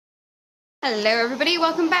Hello everybody,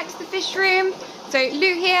 welcome back to the fish room. So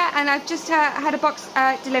Lou here, and I've just had a box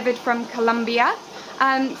delivered from Colombia.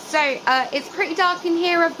 It's pretty dark in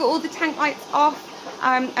here. I've got all the tank lights off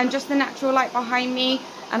and just the natural light behind me,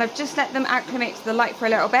 and I've just let them acclimate to the light for a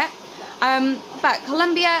little bit. But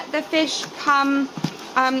Colombia, the fish come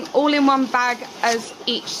all in one bag as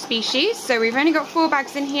each species. So we've only got 4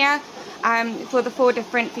 bags in here for the 4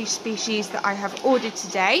 different fish species that I have ordered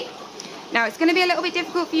today. Now it's going to be a little bit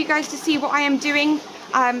difficult for you guys to see what I am doing,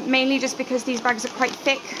 mainly just because these bags are quite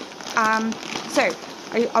thick.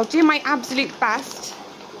 I'll do my absolute best,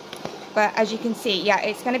 but as you can see, yeah,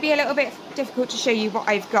 it's going to be a little bit difficult to show you what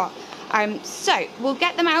I've got. So we'll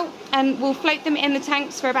get them out and we'll float them in the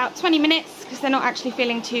tanks for about 20 minutes because they're not actually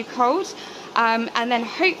feeling too cold. And then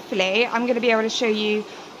hopefully I'm going to be able to show you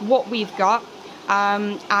what we've got.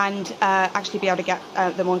 Actually be able to get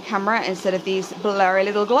them on camera instead of these blurry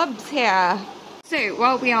little globs here. So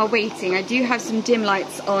while we are waiting, I do have some dim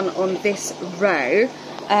lights on this row.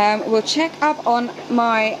 We'll check up on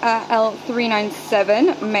my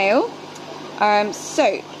L397 male.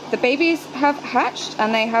 So the babies have hatched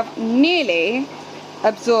and they have nearly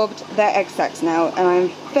absorbed their egg sacs now, and I'm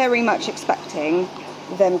very much expecting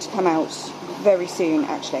them to come out very soon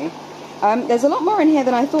actually. There's a lot more in here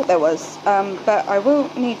than I thought there was, but I will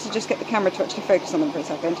need to just get the camera to actually focus on them for a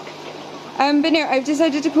second. But no, I've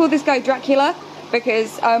decided to call this guy Dracula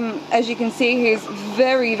because, as you can see, he's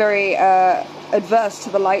very, very adverse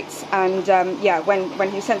to the lights, and yeah,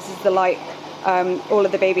 when he senses the light, all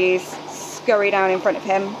of the babies scurry down in front of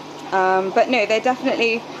him. But no, they're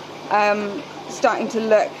definitely starting to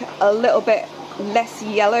look a little bit less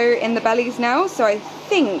yellow in the bellies now, so I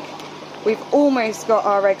think we've almost got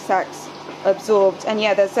our egg sacs absorbed. And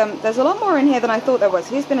yeah, there's a lot more in here than I thought there was.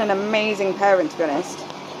 He's been an amazing parent, to be honest.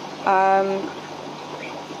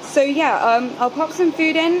 So yeah, I'll pop some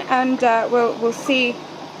food in and we'll see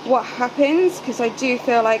what happens, because I do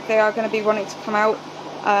feel like they are going to be wanting to come out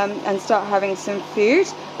and start having some food.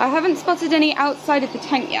 I haven't spotted any outside of the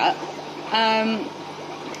tank yet.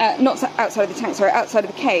 Not outside of the tank, sorry, outside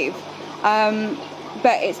of the cave.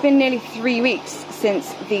 But it's been nearly 3 weeks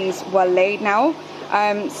since these were laid now,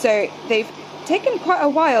 so they've taken quite a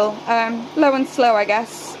while, low and slow I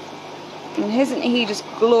guess. And isn't he just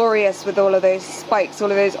glorious with all of those spikes, all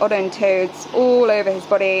of those odontodes all over his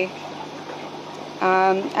body.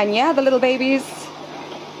 And yeah, the little babies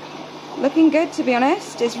looking good, to be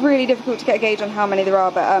honest. It's really difficult to get a gauge on how many there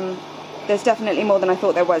are, but there's definitely more than I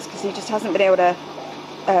thought there was, because he just hasn't been able to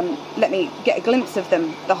let me get a glimpse of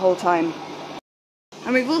them the whole time.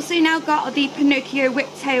 And we've also now got the Pinnochio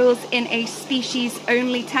whiptails in a species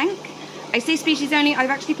only tank. I say species only, I've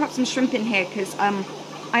actually popped some shrimp in here because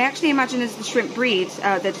I actually imagine as the shrimp breed,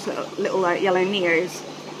 they're just little yellow neos,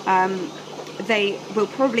 they will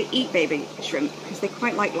probably eat baby shrimp because they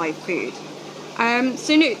quite like live food.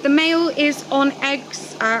 So no, the male is on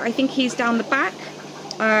eggs. I think he's down the back.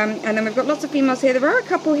 And then we've got lots of females here. There are a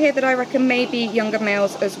couple here that I reckon may be younger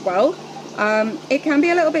males as well. It can be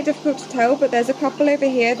a little bit difficult to tell, but there's a couple over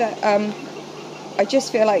here that I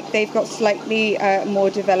just feel like they've got slightly more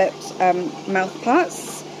developed mouth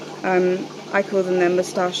parts. I call them their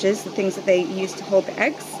moustaches, the things that they use to hold the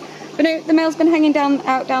eggs. But no, the male's been hanging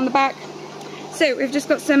out down the back. So we've just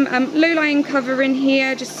got some low-lying cover in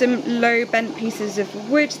here, just some low bent pieces of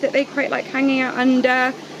wood that they quite like hanging out under,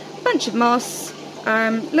 a bunch of moss.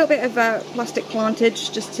 A little bit of plastic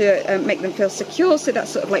plantage just to make them feel secure, so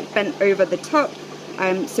that's sort of like bent over the top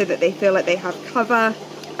so that they feel like they have cover.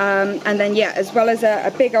 And then yeah, as well as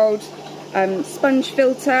a big old sponge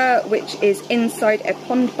filter, which is inside a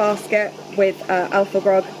pond basket with alpha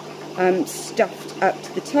grog stuffed up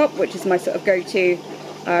to the top, which is my sort of go-to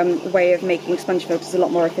way of making sponge filters a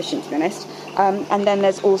lot more efficient, to be honest. And then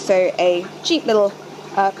there's also a cheap little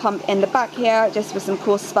clump in the back here, just for some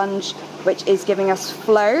coarse sponge, which is giving us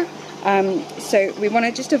flow. So we want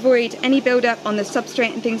to just avoid any build-up on the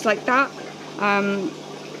substrate and things like that.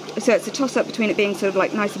 So it's a toss-up between it being sort of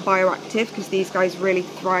like nice and bioactive, because these guys really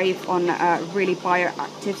thrive on a really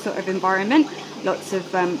bioactive sort of environment. Lots of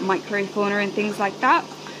microfauna and things like that.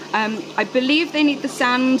 I believe they need the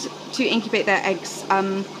sand to incubate their eggs.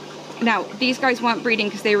 Now, these guys weren't breeding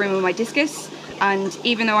because they were in with my discus. And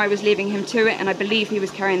even though I was leaving him to it, and I believe he was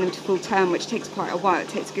carrying them to full term, which takes quite a while, it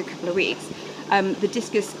takes a good couple of weeks, the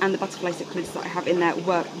discus and the butterfly cichlids that I have in there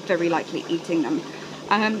were very likely eating them.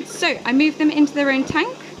 So I moved them into their own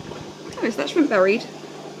tank. Oh, is that shrimp buried?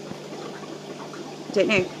 I don't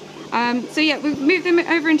know. So yeah, we've moved them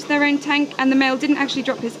over into their own tank, and the male didn't actually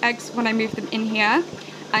drop his eggs when I moved them in here.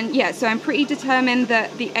 And yeah, so I'm pretty determined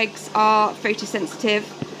that the eggs are photosensitive.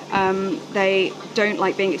 They don't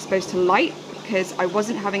like being exposed to light because I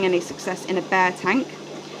wasn't having any success in a bare tank.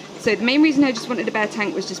 So the main reason I just wanted a bare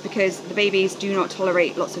tank was just because the babies do not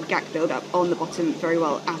tolerate lots of gack buildup on the bottom very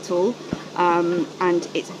well at all. And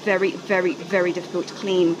it's very, very, very difficult to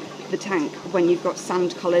clean the tank when you've got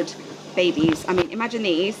sand coloured babies. I mean, imagine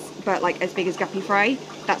these, but like as big as Guppy Fry.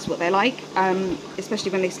 That's what they're like,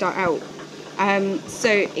 especially when they start out. So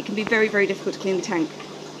it can be very, very difficult to clean the tank.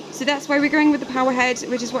 So that's why we're going with the power head,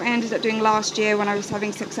 which is what I ended up doing last year when I was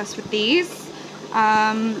having success with these.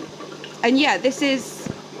 And yeah, this is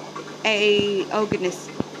a, oh goodness,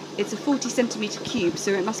 it's a 40 centimetre cube,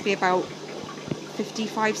 so it must be about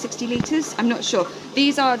 55, 60 litres, I'm not sure.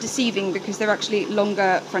 These are deceiving because they're actually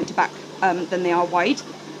longer front to back than they are wide.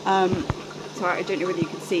 So I don't know whether you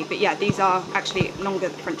can see, but yeah, these are actually longer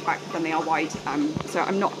front to back than they are wide. So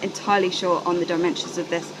I'm not entirely sure on the dimensions of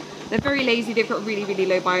this. They're very lazy, they've got really, really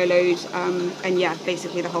low bioload, and yeah,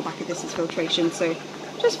 basically the whole back of this is filtration, so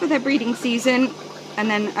just for their breeding season. And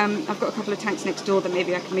then I've got a couple of tanks next door that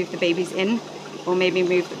maybe I can move the babies in, or maybe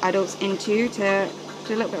move the adults into to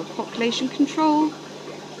do a little bit of population control.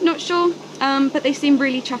 Not sure, but they seem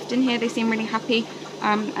really chuffed in here, they seem really happy,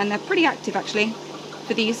 and they're pretty active actually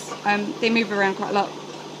for these. They move around quite a lot.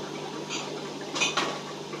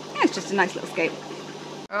 Yeah, it's just a nice little scape.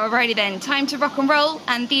 Alrighty then, time to rock and roll,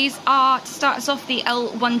 and these are, to start us off, the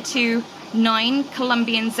L129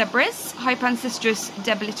 Colombian Zebras, Hypancistrus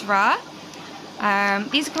debilitara.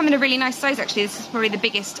 These come in a really nice size actually. This is probably the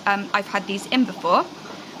biggest I've had these in before.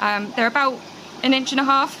 They're about 1.5 inches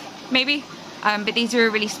maybe, but these are a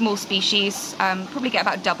really small species, probably get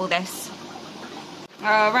about double this.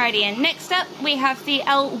 Alrighty, and next up we have the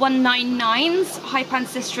L199s,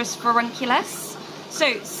 Hypancistrus furunculus.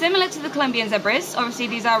 So similar to the Colombian Zebras, obviously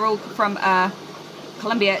these are all from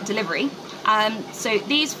Colombia delivery. So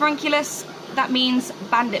these furunculus, that means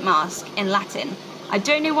bandit mask in Latin. I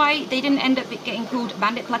don't know why they didn't end up getting called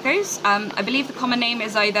bandit plecos. I believe the common name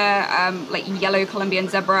is either like yellow Colombian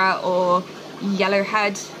zebra or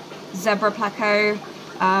yellowhead zebra pleco,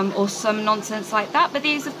 or some nonsense like that. But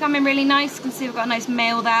these have come in really nice. You can see we've got a nice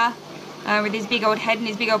male there with his big old head and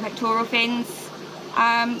his big old pectoral fins.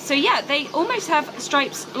 So yeah, they almost have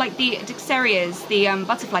stripes like the Dixerias, the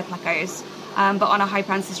butterfly plecos, but on a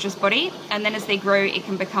Hypancistrus body. And then as they grow, it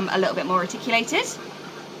can become a little bit more reticulated.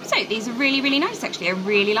 So these are really, really nice actually. I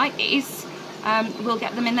really like these. We'll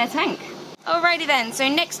get them in their tank. Alrighty then, so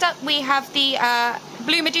next up we have the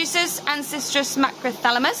blue medusas, Ancistrus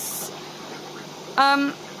macrothalamus.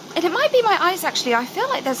 And it might be my eyes actually. I feel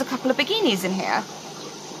like there's a couple of bikinis in here.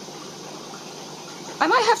 I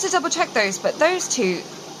might have to double check those, but those two,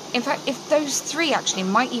 in fact, if those three actually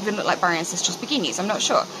might even look like Baryonystrus bikinis, I'm not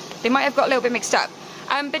sure. They might have got a little bit mixed up.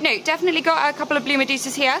 But no, definitely got a couple of blue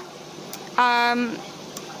medusas here.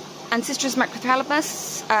 Ancistrus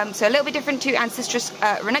macrothalamus, so a little bit different to Ancistrus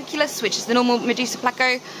ranunculus, which is the normal medusa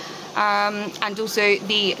pleco, and also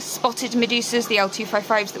the spotted medusas, the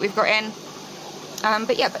L255s that we've got in.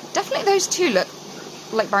 But yeah, but definitely those two look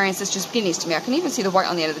like Baryonystrus bikinis to me. I can even see the white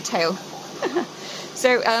on the end of the tail.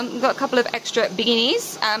 So we've got a couple of extra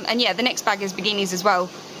bikinis, and yeah, the next bag is bikinis as well.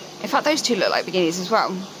 In fact, those two look like bikinis as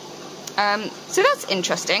well. So that's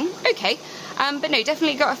interesting. Okay, but no,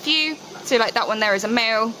 definitely got a few. So like that one there is a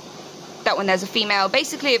male, that one there's a female.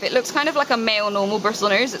 Basically, if it looks kind of like a male normal bristle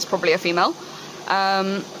nose, it's probably a female.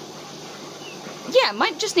 Yeah,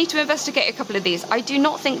 might just need to investigate a couple of these. I do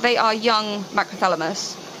not think they are young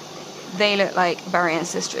macrothalamus. They look like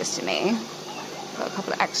Baryonystrus to me. Got a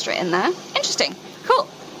couple of extra in there. Interesting. Cool.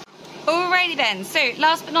 Alrighty then, so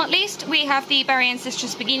last but not least, we have the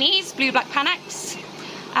Baryonystrus bikinis, blue-black panax.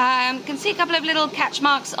 Can see a couple of little catch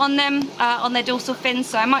marks on them, on their dorsal fins,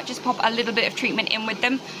 so I might just pop a little bit of treatment in with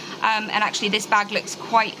them. And actually this bag looks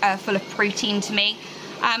quite full of protein to me.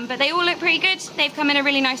 But they all look pretty good. They've come in a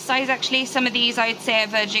really nice size actually. Some of these I'd say are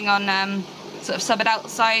verging on sort of sub-adult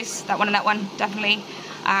size. That one and that one, definitely.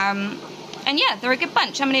 And yeah, they're a good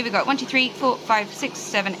bunch. How many have we got? 1, 2, 3, 4, 5, 6,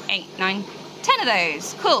 7, 8, 9, 10 of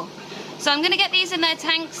those. Cool. So I'm going to get these in their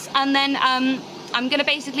tanks, and then I'm going to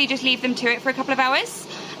basically just leave them to it for a couple of hours.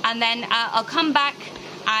 And then I'll come back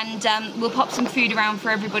and we'll pop some food around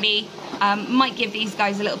for everybody. Might give these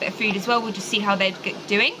guys a little bit of food as well. We'll just see how they're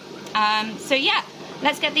doing. So yeah,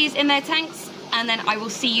 let's get these in their tanks, and then I will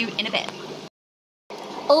see you in a bit.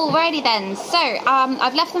 Alrighty then, so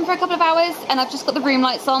I've left them for a couple of hours and I've just got the room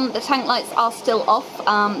lights on. The tank lights are still off,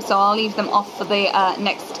 so I'll leave them off for the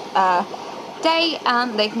next day,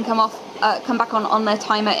 and they can come back on their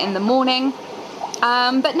timer in the morning.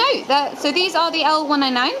 But no, so these are the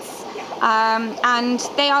L199s, and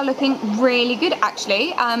they are looking really good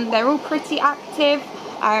actually. They're all pretty active.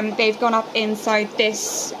 They've gone up inside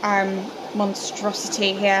this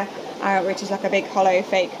monstrosity here, which is like a big hollow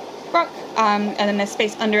fake rock, and then there's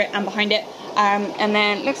space under it and behind it, and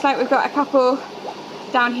then looks like we've got a couple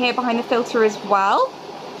down here behind the filter as well.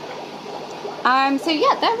 So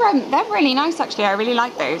yeah, they're really nice actually. I really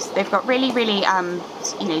like those. They've got really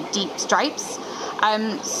you know, deep stripes.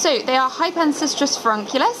 So they are Hypancistrus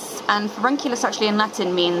furunculus, and furunculus actually in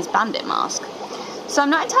Latin means bandit mask. So I'm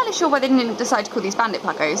not entirely sure why they didn't decide to call these bandit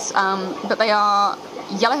plecos, but they are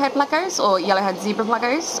yellow-haired plecos, or yellow-haired zebra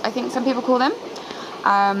plecos, I think some people call them.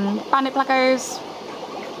 Bandit plecos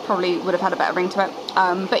probably would have had a better ring to it,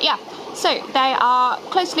 but yeah. So they are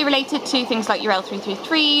closely related to things like your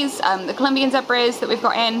L333s, the Colombian zebras that we've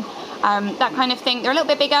got in, that kind of thing. They're a little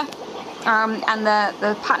bit bigger, and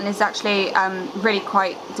the pattern is actually really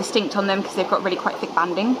quite distinct on them because they've got really quite thick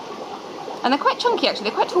banding. And they're quite chunky actually,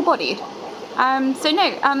 they're quite tall-bodied. So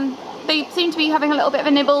no, they seem to be having a little bit of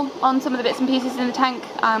a nibble on some of the bits and pieces in the tank.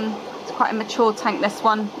 It's quite a mature tank, this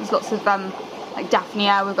one. There's lots of like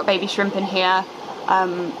Daphnia, we've got baby shrimp in here,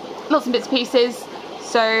 lots of bits and pieces.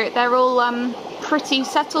 So they're all pretty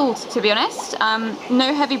settled, to be honest.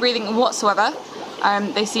 No heavy breathing whatsoever.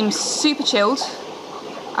 They seem super chilled.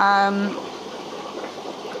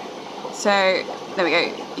 So there we go.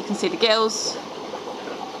 You can see the gills.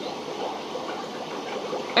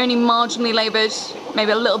 Only marginally laboured.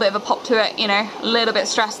 Maybe a little bit of a pop to it, you know, a little bit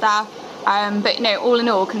stressed there. But you know, all in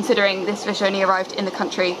all, considering this fish only arrived in the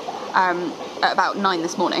country at about 9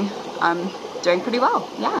 this morning, doing pretty well,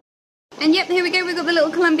 yeah. And yep, here we go, we've got the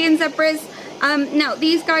little Colombian zebras. Now,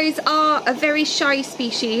 these guys are a very shy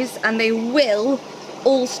species, and they will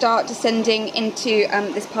all start descending into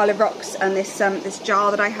this pile of rocks and this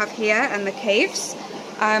jar that I have here and the caves.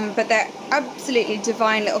 But they're absolutely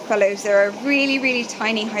divine little fellows. They're a really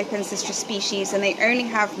tiny Hypancistrus species, and they only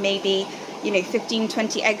have maybe, you know,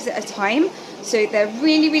 15-20 eggs at a time. So they're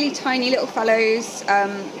really tiny little fellows.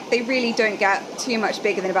 They really don't get too much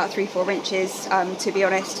bigger than about 3-4 inches, to be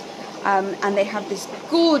honest. And they have this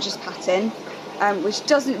gorgeous pattern, which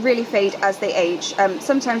doesn't really fade as they age.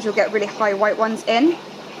 Sometimes you'll get really high white ones in.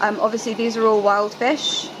 Obviously these are all wild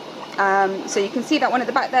fish. So you can see that one at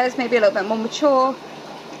the back there is maybe a little bit more mature,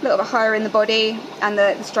 a little bit higher in the body, and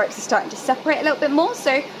the stripes are starting to separate a little bit more.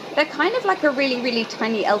 So they're kind of like a really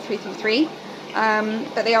tiny L333.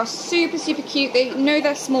 But they are super cute. They know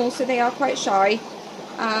they're small, so they are quite shy.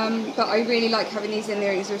 But I really like having these in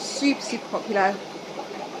there. These are super popular.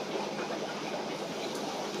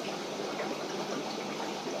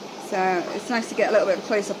 So it's nice to get a little bit of a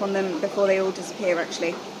close-up on them before they all disappear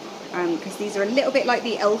actually, because these are a little bit like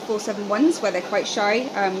the L471s, where they're quite shy,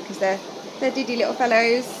 because they're diddy little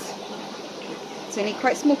fellows. So you need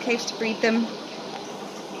quite small caves to breed them,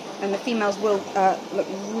 and the females will look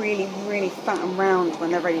really fat and round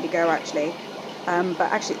when they're ready to go actually. But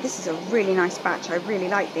actually this is a really nice batch. I really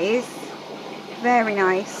like these, very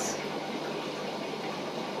nice.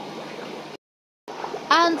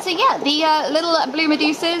 So yeah, the little blue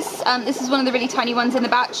medusas, this is one of the really tiny ones in the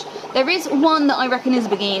batch. There is one that I reckon is a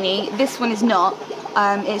bikini. This one is not.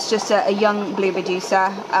 It's just a young blue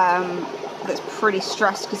medusa that's pretty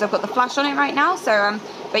stressed because I've got the flash on it right now. So,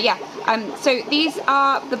 but yeah, so these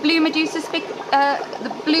are the blue medusa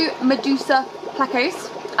plecos.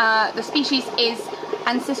 The species is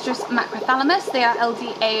Ancistrus macrothalamus. They are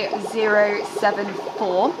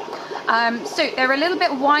LDA034. So they're a little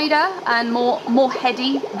bit wider and more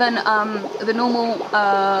heady than the normal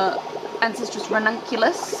Ancistrus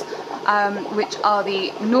ranunculus, which are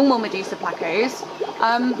the normal Medusa plecos,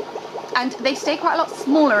 and they stay quite a lot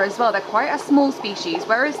smaller as well. They're quite a small species,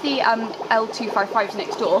 whereas the L255s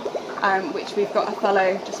next door, which we've got a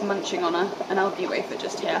fellow just munching on an algae wafer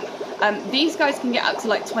just here. These guys can get up to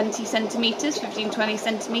like 20 centimetres, 15-20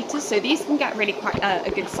 centimetres, so these can get really quite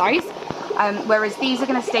a good size. Whereas these are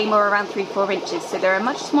going to stay more around 3-4 inches, so they're a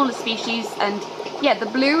much smaller species. And yeah, the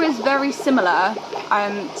blue is very similar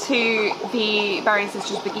to the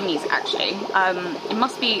Bariancistrus biginis actually. It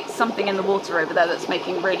must be something in the water over there that's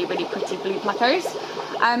making really pretty blue plecos.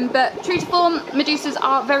 But true to form, medusas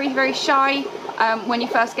are very shy. When you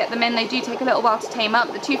first get them in, they do take a little while to tame up.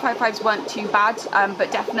 The 255s weren't too bad, but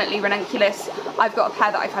definitely ranunculus. I've got a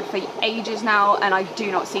pair that I've had for ages now, and I do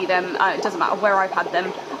not see them. It doesn't matter where I've had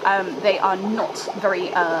them. They are not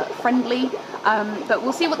very friendly, but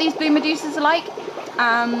we'll see what these blue medusas are like.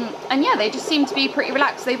 And yeah, they just seem to be pretty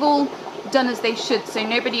relaxed. They've all done as they should, so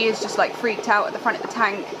nobody is just like freaked out at the front of the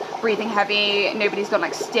tank, breathing heavy. Nobody's got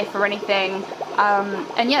like stiff or anything.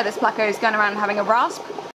 And yeah, this pleco is going around having a rasp.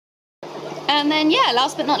 And then yeah,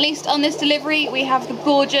 last but not least on this delivery, we have the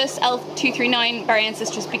gorgeous L239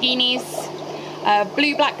 Bariancistrus biginis.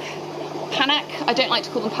 blue-black panac. I don't like to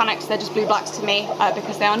call them panacs, they're just blue blacks to me,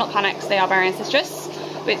 because they are not panacs, they are Barian citrus,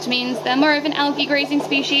 which means they're more of an algae grazing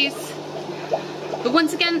species. But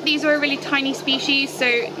once again, these are a really tiny species,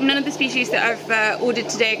 so none of the species that I've ordered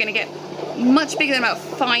today are going to get much bigger than about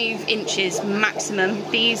 5 inches maximum.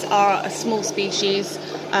 These are a small species.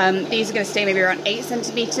 These are going to stay maybe around 8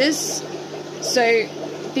 centimeters. So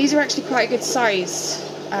these are actually quite a good size.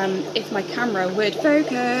 If my camera would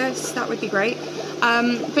focus, that would be great.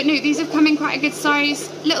 But no, these have come in quite a good size.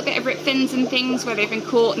 A little bit of rip fins and things where they've been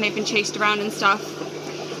caught and they've been chased around and stuff.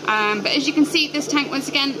 But as you can see, this tank once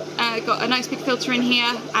again got a nice big filter in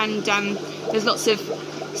here, and there's lots of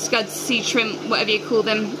scuds, sea shrimp, whatever you call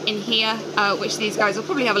them, in here, which these guys will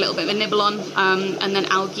probably have a little bit of a nibble on, and then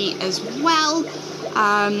algae as well.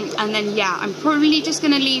 And then yeah, I'm probably just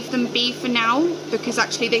going to leave them be for now, because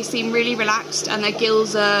actually they seem really relaxed and their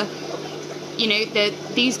gills are, you know,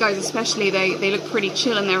 these guys especially, they look pretty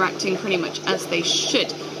chill and they're acting pretty much as they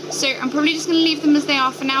should. So I'm probably just going to leave them as they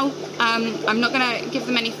are for now. I'm not going to give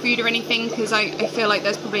them any food or anything, because I feel like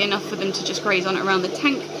there's probably enough for them to just graze on around the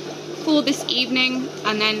tank for this evening,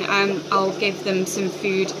 and then I'll give them some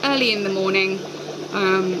food early in the morning.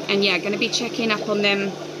 And yeah, going to be checking up on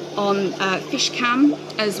them on fish cam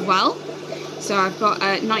as well. So I've got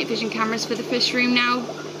night vision cameras for the fish room now,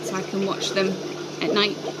 so I can watch them at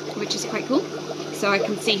night, which is quite cool. So I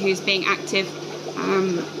can see who's being active.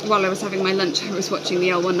 While I was having my lunch, I was watching the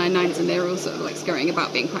L199s, and they were all sort of like scurrying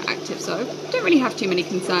about being quite active, so I don't really have too many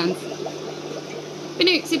concerns. But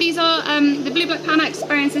no, so these are the blue black panacs,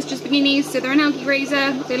 Barian citrus bikinis. So they're an algae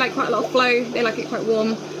grazer, they like quite a lot of flow, they like it quite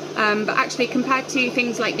warm. But actually, compared to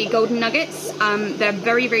things like the golden nuggets, they're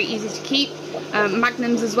very, very easy to keep.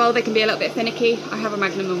 Magnums as well, they can be a little bit finicky. I have a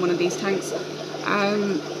magnum in one of these tanks.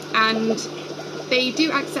 And they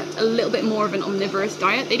do accept a little bit more of an omnivorous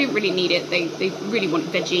diet. They don't really need it, they really want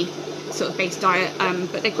veggie sort of based diet.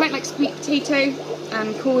 But they quite like sweet potato,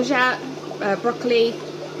 courgette, broccoli,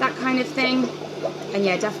 that kind of thing. And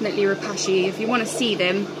yeah, definitely rapashi. If you want to see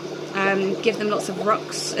them, give them lots of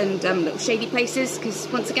rocks and little shady places, because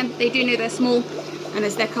once again, they do know they're small, and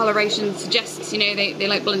as their coloration suggests, you know, they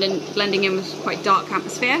like blending in with quite dark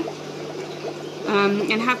atmosphere,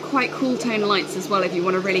 and have quite cool tone lights as well if you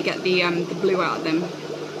want to really get the blue out of them.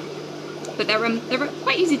 But they're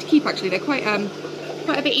quite easy to keep actually. They're quite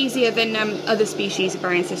a bit easier than other species of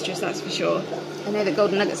Barian citrus, that's for sure. I know that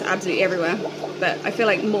golden nuggets are absolutely everywhere, but I feel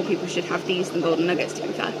like more people should have these than golden nuggets, to be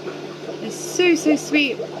fair. They're so, so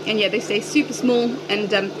sweet, and yeah, they stay super small, and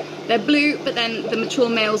they're blue, but then the mature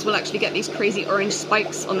males will actually get these crazy orange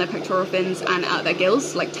spikes on their pectoral fins and out their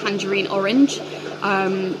gills, like tangerine orange.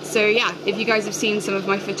 So yeah, if you guys have seen some of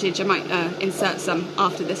my footage, I might insert some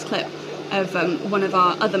after this clip of one of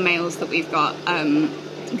our other males that we've got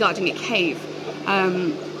guarding a cave.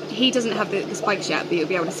 He doesn't have the spikes yet, but you'll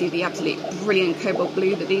be able to see the absolute brilliant cobalt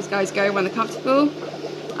blue that these guys go when they're comfortable.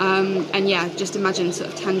 And yeah, just imagine sort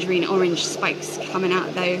of tangerine orange spikes coming out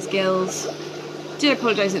of those gills. I do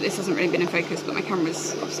apologise that this hasn't really been in focus, but my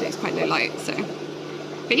camera's obviously it's quite low light, so.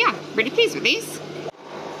 But yeah, really pleased with these.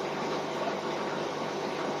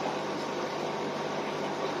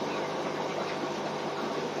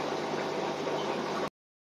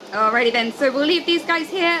 Alrighty then, so we'll leave these guys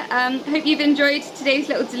here. Hope you've enjoyed today's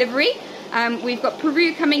little delivery. We've got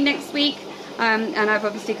Peru coming next week, and I've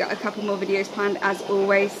obviously got a couple more videos planned as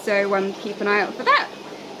always, so keep an eye out for that.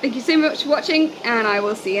 Thank you so much for watching, and I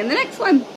will see you in the next one.